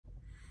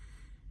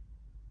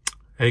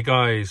Hey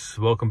guys,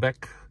 welcome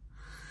back.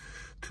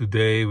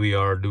 Today we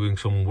are doing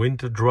some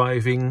winter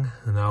driving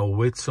now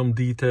with some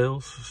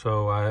details.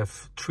 So I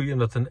have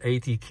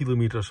 380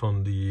 kilometers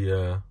on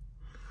the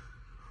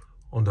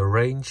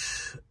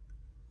range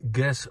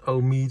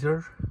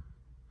gasometer.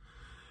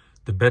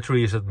 The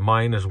battery is at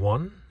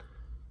 -1.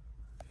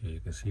 Here you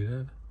can see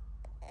that.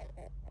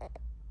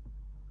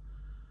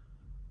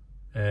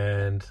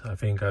 And I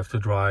think I have to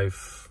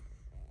drive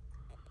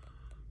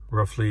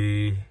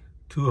roughly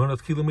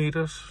 200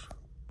 kilometers.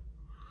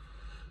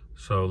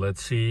 So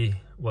let's see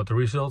what the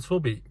results will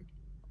be.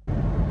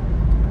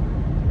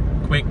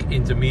 Quick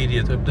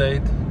intermediate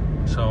update.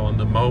 So on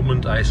the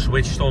moment I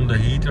switched on the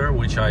heater,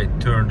 which I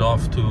turned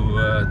off to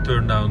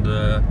turn down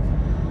the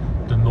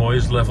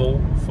noise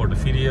level for the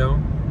video,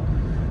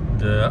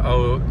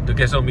 the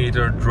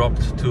gasometer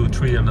dropped to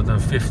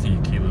 350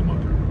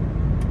 kilometer.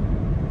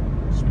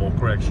 Small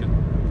correction.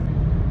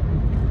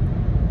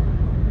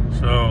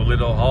 So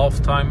little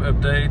half-time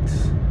update.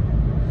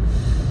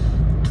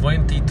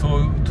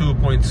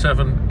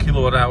 22.7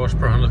 kilowatt hours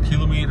per 100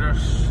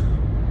 kilometers.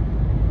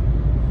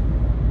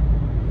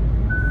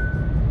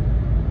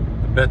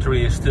 The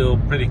battery is still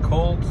pretty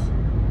cold,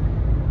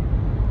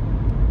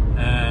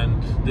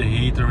 and the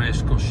heater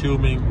is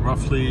consuming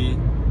roughly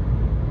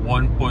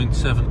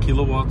 1.7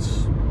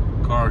 kilowatts.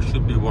 Car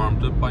should be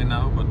warmed up by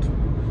now, but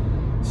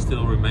it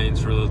still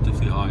remains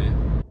relatively high.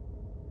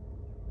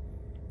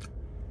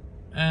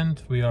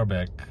 And we are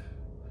back.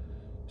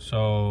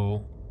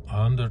 So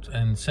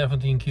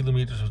 117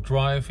 kilometers of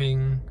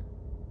driving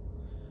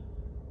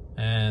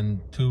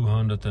and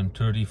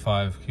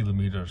 235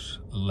 kilometers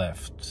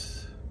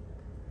left.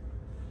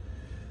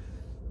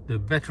 The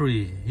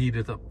battery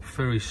heated up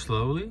very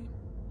slowly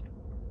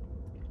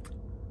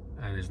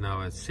and is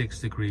now at 6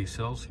 degrees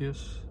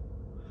Celsius.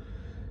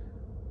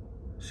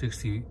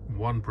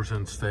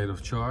 61% state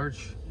of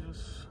charge.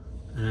 Yes.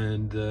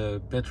 And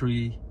the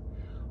battery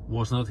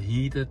was not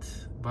heated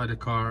by the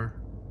car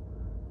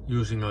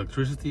using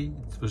electricity.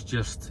 It was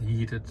just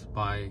heated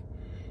by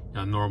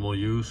normal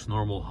use,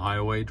 normal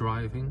highway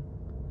driving.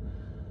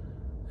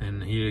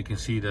 And here you can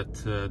see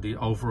that the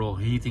overall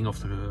heating of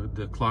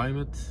the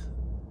climate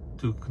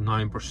took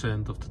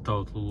 9% of the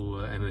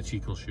total energy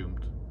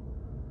consumed.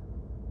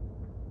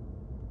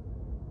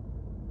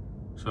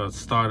 So it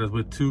started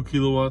with 2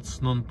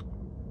 kilowatts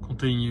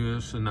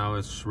non-continuous, and now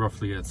it's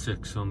roughly at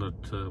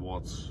 600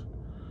 watts.